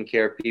about taking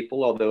care of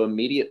people, although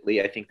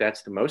immediately I think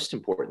that's the most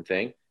important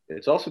thing.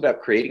 It's also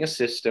about creating a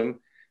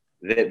system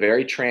that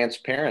very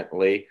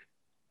transparently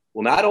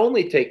will not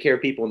only take care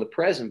of people in the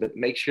present, but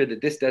make sure that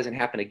this doesn't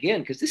happen again,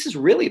 because this is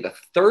really the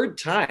third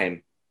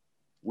time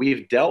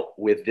we've dealt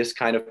with this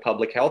kind of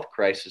public health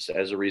crisis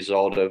as a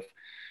result of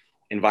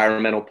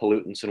environmental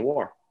pollutants and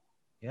war.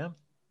 Yeah.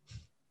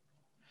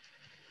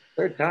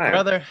 Third time.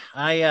 Brother,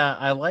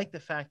 I like the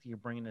fact that you're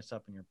bringing this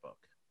up in your book.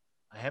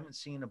 I haven't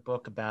seen a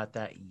book about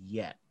that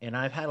yet. And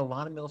I've had a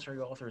lot of military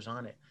authors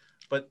on it.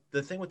 But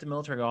the thing with the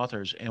military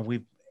authors,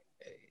 and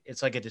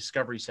it's like a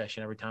discovery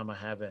session every time I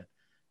have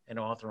an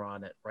author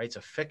on that writes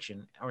a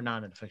fiction, or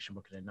not in a fiction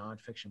book, in a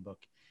nonfiction book,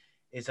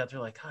 is that they're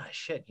like,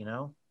 shit,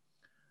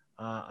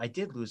 I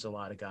did lose a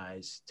lot of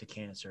guys to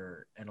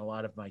cancer, and a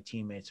lot of my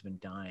teammates have been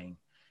dying.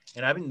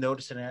 And I've been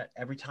noticing that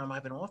every time I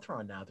have an author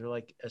on now. They're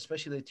like,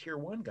 especially the tier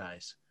 1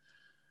 guys,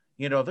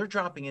 they're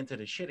dropping into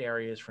the shit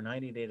areas for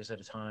 90 days at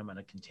a time on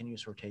a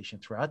continuous rotation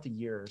throughout the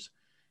years.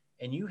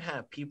 And you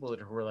have people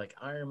who are like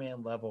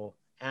Ironman level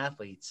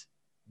athletes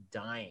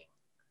dying.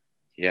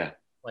 Yeah.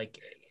 Like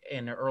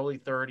in their early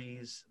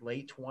 30s,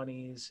 late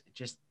 20s,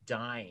 just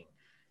dying.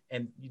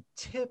 And you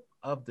tip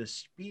of the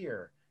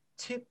spear,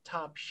 tip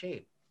top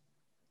shape.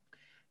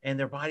 And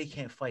their body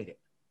can't fight it.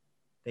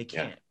 They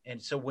can't. Yeah.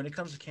 And so when it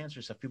comes to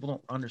cancer stuff, people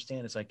don't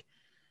understand. It's like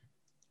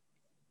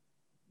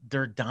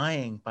they're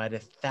dying by the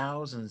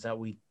thousands that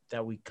we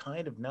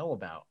kind of know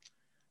about.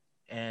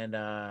 And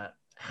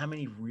how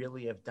many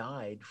really have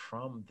died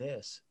from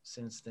this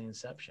since the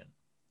inception?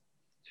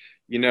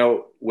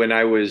 When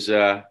I was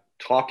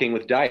talking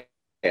with Diet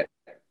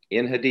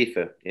in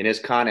Haditha, in his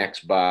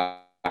Connex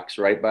box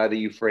right by the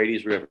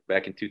Euphrates River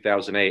back in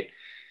 2008,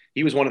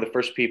 he was one of the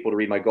first people to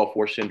read my Gulf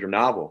War Syndrome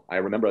novel. I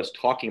remember us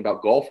talking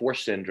about Gulf War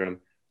Syndrome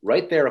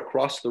right there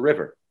across the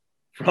river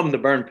from the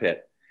burn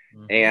pit.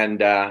 Mm-hmm.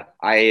 And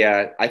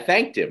I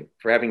thanked him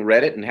for having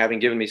read it and having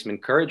given me some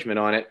encouragement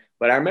on it.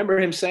 But I remember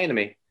him saying to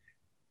me,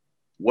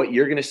 what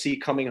you're going to see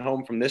coming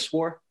home from this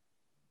war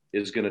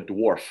is going to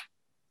dwarf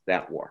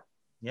that war.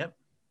 Yep.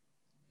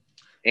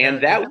 Now,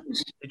 And that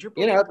was, did your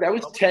you book know, ever that get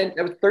was published?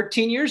 that was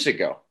 13 years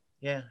ago.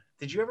 Yeah.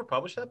 Did you ever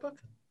publish that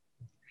book?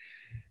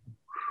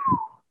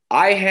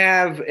 I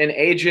have an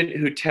agent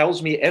who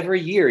tells me every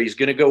year he's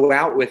going to go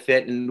out with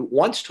it, and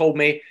once told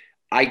me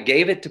I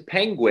gave it to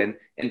Penguin,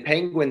 and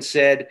Penguin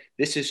said,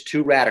 this is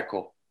too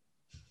radical.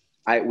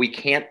 We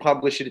can't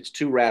publish it. It's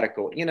too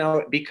radical, you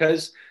know,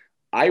 because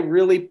I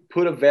really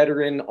put a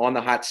veteran on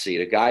the hot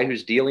seat, a guy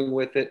who's dealing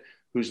with it,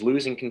 who's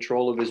losing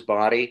control of his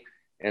body,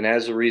 and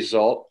as a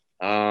result,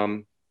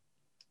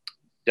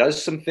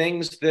 does some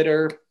things that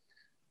are,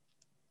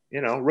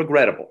 you know,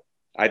 regrettable.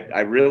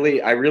 I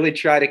really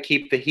try to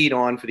keep the heat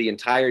on for the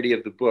entirety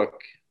of the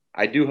book.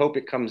 I do hope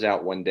it comes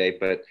out one day,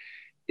 but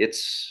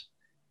it's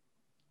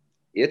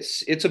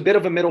a bit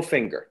of a middle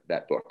finger,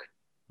 that book.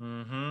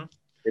 Mm-hmm.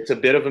 It's a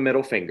bit of a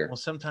middle finger. Well,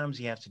 sometimes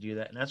you have to do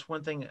that. And that's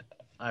one thing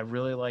I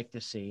really like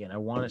to see, and I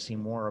want to see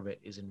more of it,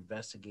 is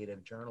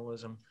investigative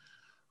journalism.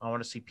 I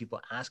want to see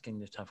people asking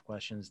the tough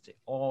questions to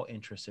all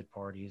interested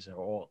parties or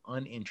all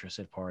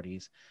uninterested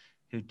parties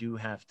who do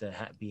have to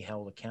be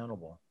held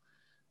accountable.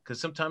 Because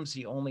sometimes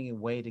the only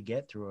way to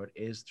get through it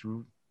is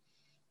through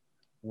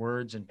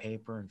words and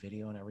paper and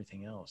video and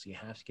everything else. You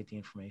have to get the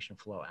information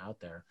flow out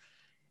there,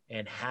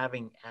 and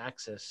having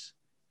access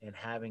and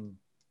having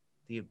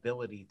the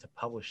ability to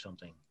publish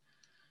something.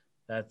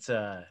 That's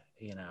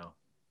you know,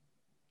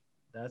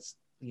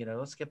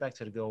 let's get back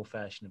to the good old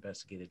fashioned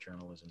investigative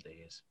journalism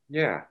days.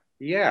 Yeah.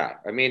 Yeah.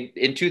 I mean,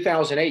 in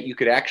 2008, you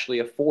could actually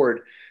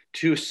afford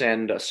to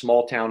send a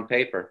small town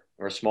paper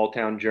or a small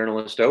town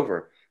journalist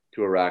over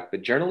to Iraq.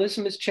 But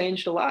journalism has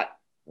changed a lot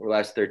over the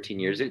last 13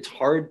 years. It's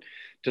hard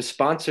to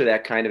sponsor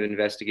that kind of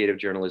investigative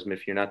journalism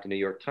if you're not the New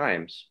York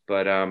Times.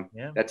 But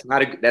Yeah. that's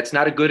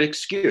not a good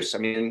excuse. I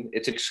mean,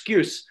 it's an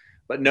excuse,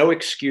 but no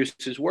excuse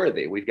is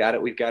worthy. We've got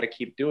to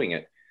keep doing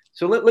it.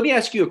 So let me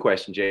ask you a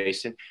question,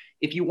 Jason.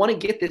 If you want to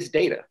get this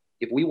data,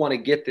 if we want to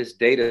get this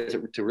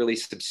data to really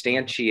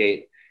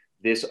substantiate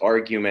this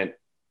argument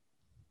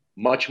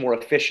much more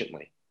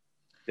efficiently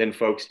than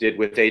folks did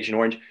with Agent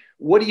Orange,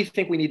 what do you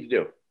think we need to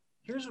do?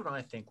 Here's what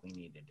I think we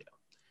need to do.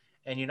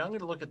 And, I'm going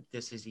to look at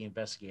this as the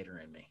investigator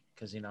in me,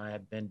 because, I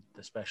have been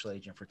the special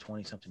agent for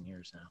 20 something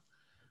years now,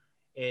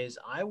 is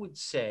I would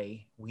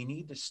say we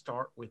need to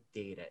start with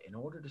data. In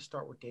order to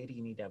start with data,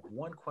 you need to have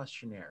one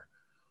questionnaire,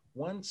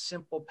 one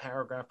simple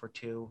paragraph or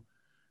two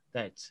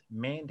that's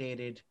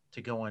mandated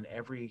to go on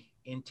every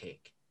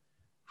intake.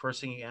 First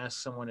thing you ask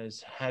someone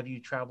is, have you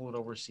traveled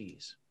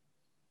overseas?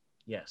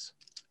 Yes.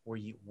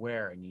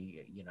 Where? And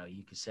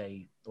you could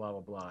say blah,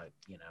 blah, blah,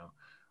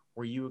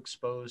 were you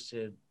exposed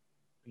to,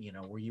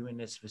 were you in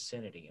this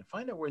vicinity, and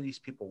find out where these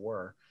people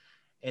were.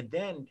 And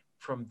then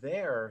from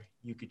there,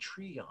 you could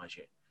triage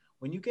it.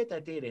 When you get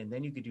that data, and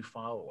then you could do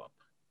follow-up,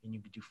 and you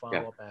could do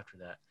follow-up after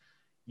that.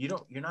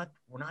 We're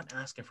not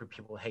asking for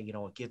people, hey,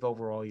 give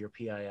over all your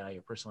PII,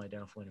 your personal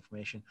identifying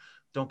information.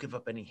 Don't give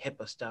up any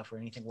HIPAA stuff or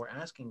anything. We're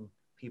asking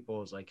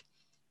people is like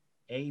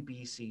A,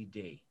 B, C,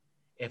 D.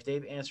 If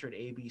they've answered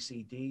A, B,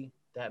 C, D,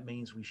 that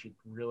means we should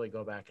really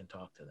go back and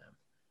talk to them.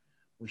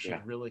 We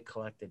should really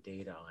collect the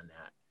data on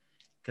that,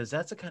 because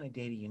that's the kind of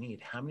data you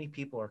need. How many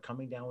people are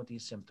coming down with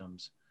these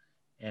symptoms,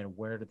 and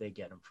where do they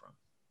get them from?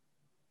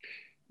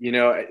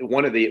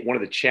 One of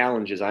the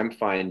challenges I'm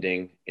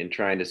finding in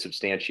trying to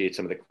substantiate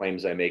some of the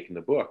claims I make in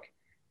the book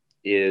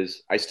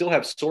is I still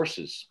have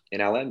sources in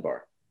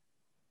Al-Anbar,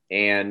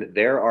 and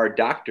there are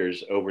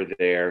doctors over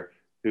there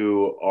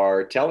who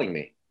are telling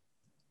me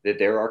that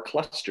there are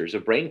clusters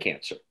of brain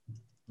cancer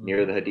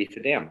near the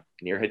Haditha Dam,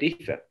 near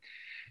Haditha,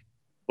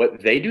 but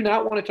they do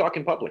not want to talk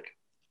in public.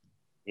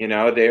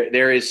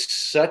 There is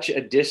such a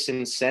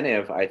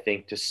disincentive, I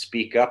think, to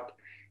speak up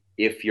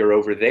if you're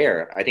over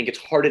there. I think it's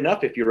hard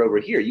enough if you're over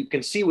here. You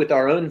can see with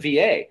our own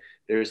VA,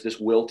 there's this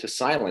will to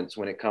silence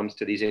when it comes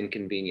to these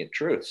inconvenient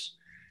truths.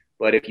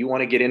 But if you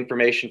want to get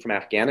information from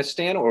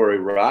Afghanistan or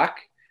Iraq,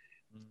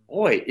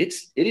 boy, it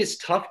is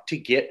tough to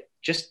get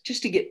just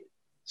to get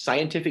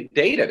scientific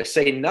data, to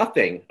say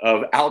nothing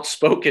of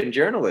outspoken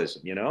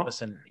journalism.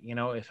 Listen,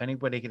 if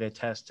anybody could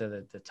attest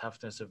to the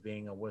toughness of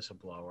being a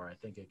whistleblower, I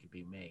think it could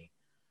be me.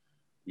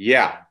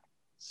 Yeah.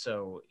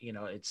 So,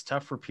 it's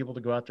tough for people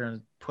to go out there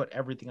and put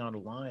everything on the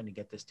line and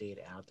get this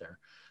data out there.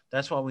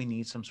 That's why we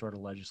need some sort of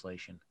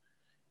legislation.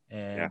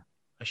 And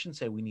I shouldn't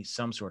say we need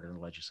some sort of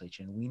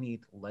legislation. We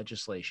need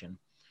legislation,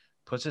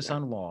 puts us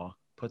on law,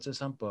 puts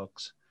us on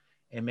books,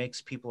 and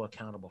makes people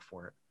accountable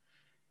for it.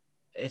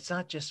 It's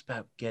not just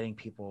about getting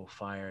people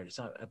fired. It's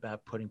not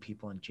about putting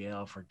people in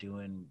jail for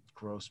doing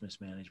gross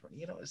mismanagement.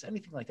 It's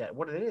anything like that.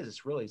 What it is,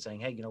 it's really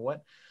saying, hey, you know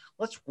what?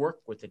 Let's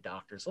work with the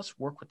doctors. Let's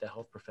work with the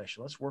health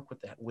professionals. Let's work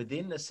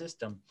within the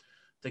system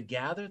to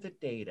gather the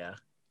data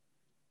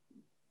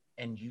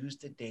and use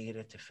the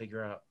data to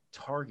figure out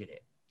targeted.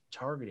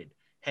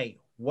 Hey,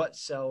 what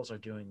cells are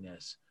doing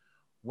this?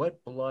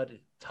 What blood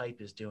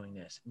type is doing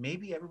this?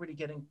 Maybe everybody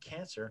getting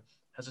cancer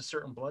has a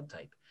certain blood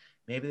type.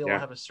 Maybe they'll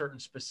have a certain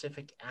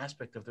specific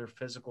aspect of their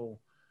physical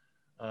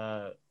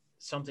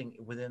something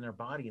within their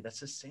body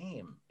that's the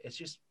same. It's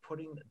just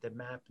putting the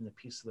map and the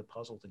piece of the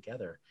puzzle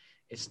together.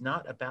 It's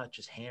not about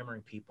just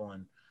hammering people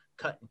and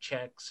cutting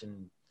checks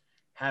and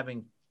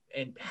having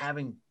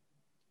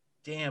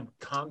damn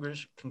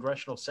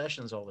congressional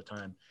sessions all the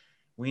time.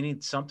 We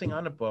need something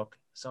on a book,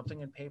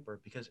 something in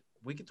paper, because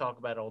we could talk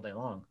about it all day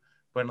long,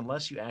 but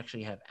unless you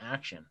actually have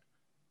action,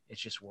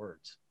 it's just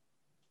words.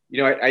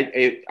 You know,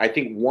 I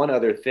think one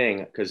other thing,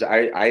 because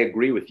I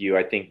agree with you.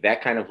 I think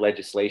that kind of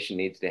legislation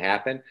needs to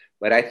happen.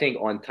 But I think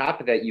on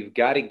top of that, you've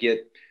got to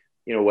get,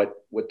 you know,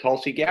 what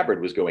Tulsi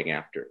Gabbard was going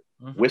after,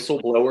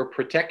 whistleblower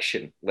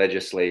protection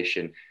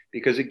legislation.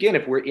 Because again,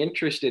 if we're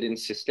interested in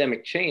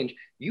systemic change,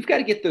 you've got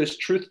to get those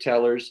truth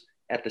tellers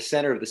at the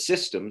center of the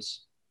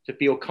systems to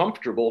feel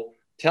comfortable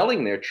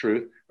telling their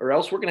truth, or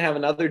else we're going to have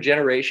another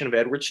generation of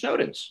Edward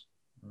Snowdens.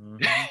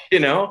 You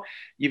know,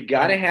 you've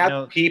got to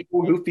have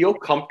people who feel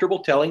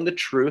comfortable telling the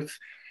truth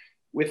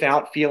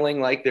without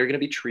feeling like they're going to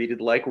be treated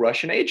like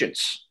Russian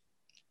agents.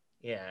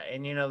 Yeah.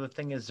 And, you know, the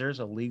thing is, there's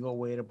a legal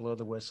way to blow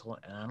the whistle.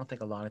 And I don't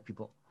think a lot of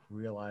people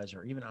realize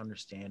or even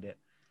understand it.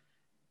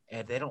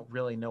 And they don't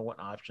really know what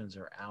options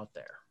are out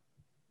there.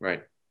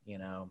 Right. You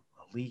know,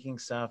 leaking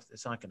stuff,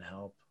 it's not going to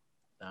help.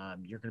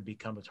 You're going to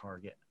become a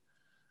target.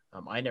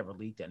 I never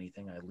leaked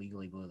anything. I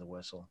legally blew the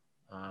whistle.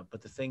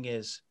 But the thing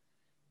is,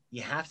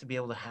 you have to be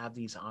able to have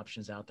these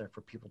options out there for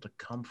people to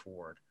come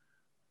forward.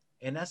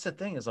 And that's the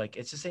thing, is like,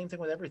 it's the same thing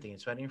with everything.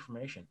 It's about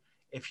information.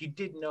 If you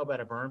didn't know about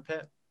a burn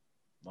pit,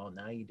 well,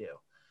 now you do.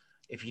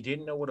 If you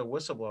didn't know what a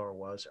whistleblower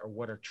was or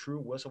what a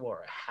true whistleblower,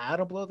 how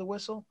to blow the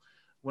whistle,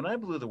 when I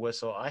blew the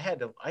whistle, I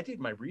did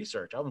my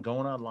research. I'm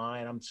going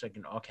online. I'm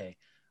thinking, okay,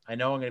 I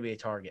know I'm going to be a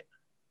target.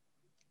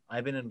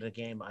 I've been in the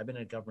game. I've been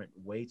in government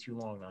way too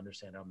long to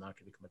understand I'm not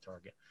going to become a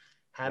target.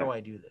 How do I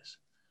do this?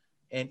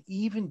 And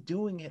even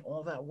doing it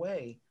all that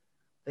way,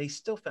 they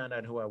still found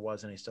out who I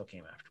was and they still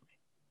came after me.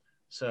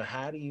 So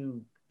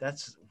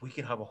we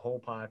could have a whole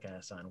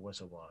podcast on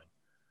whistleblowing.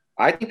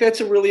 I think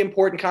that's a really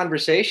important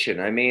conversation.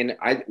 I mean,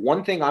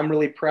 one thing I'm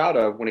really proud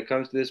of when it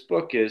comes to this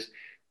book is,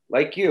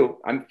 like you,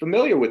 I'm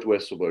familiar with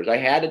whistleblowers. I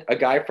had a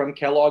guy from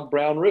Kellogg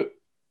Brown Root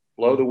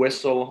blow the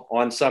whistle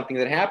on something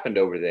that happened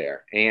over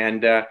there.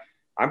 And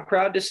I'm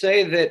proud to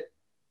say that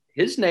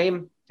his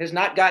name has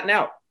not gotten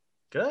out.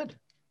 Good.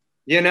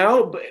 You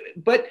know,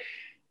 but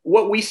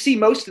what we see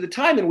most of the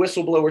time in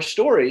whistleblower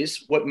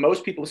stories, what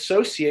most people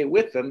associate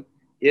with them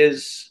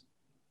is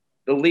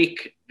the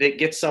leak that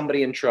gets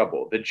somebody in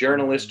trouble, the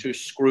journalist who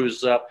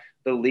screws up,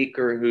 the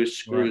leaker who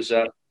screws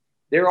up.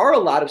 There are a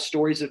lot of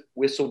stories of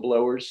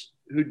whistleblowers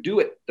who do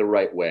it the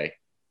right way.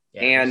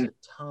 Yeah, and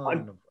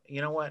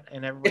you know what?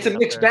 And it's a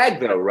mixed bag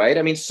though, right?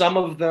 I mean, some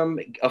of them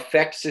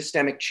affect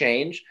systemic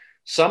change.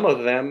 Some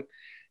of them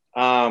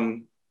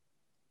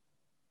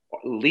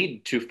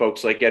lead to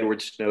folks like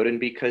Edward Snowden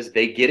because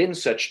they get in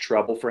such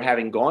trouble for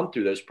having gone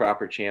through those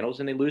proper channels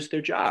and they lose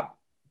their job.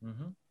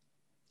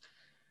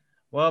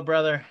 Well,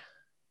 brother,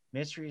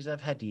 Mysteries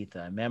of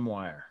Haditha,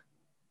 memoir.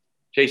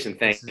 Jason,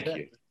 thank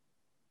you.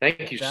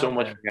 Thank you so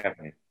much for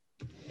having me.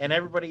 And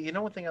everybody, you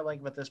know one thing I like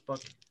about this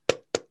book?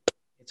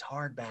 It's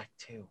hardback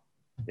too.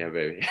 Yeah,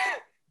 baby.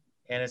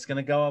 And it's going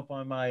to go up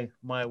on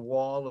my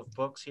wall of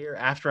books here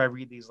after I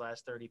read these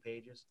last 30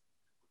 pages.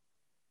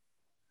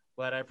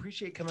 But I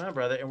appreciate you coming on,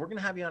 brother. And we're going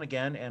to have you on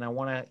again. And I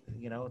want to,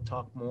 you know,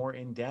 talk more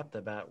in depth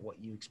about what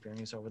you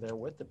experience over there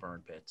with the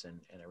burn pits and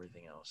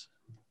everything else.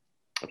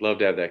 I'd love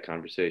to have that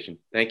conversation.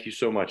 Thank you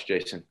so much,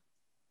 Jason.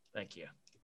 Thank you.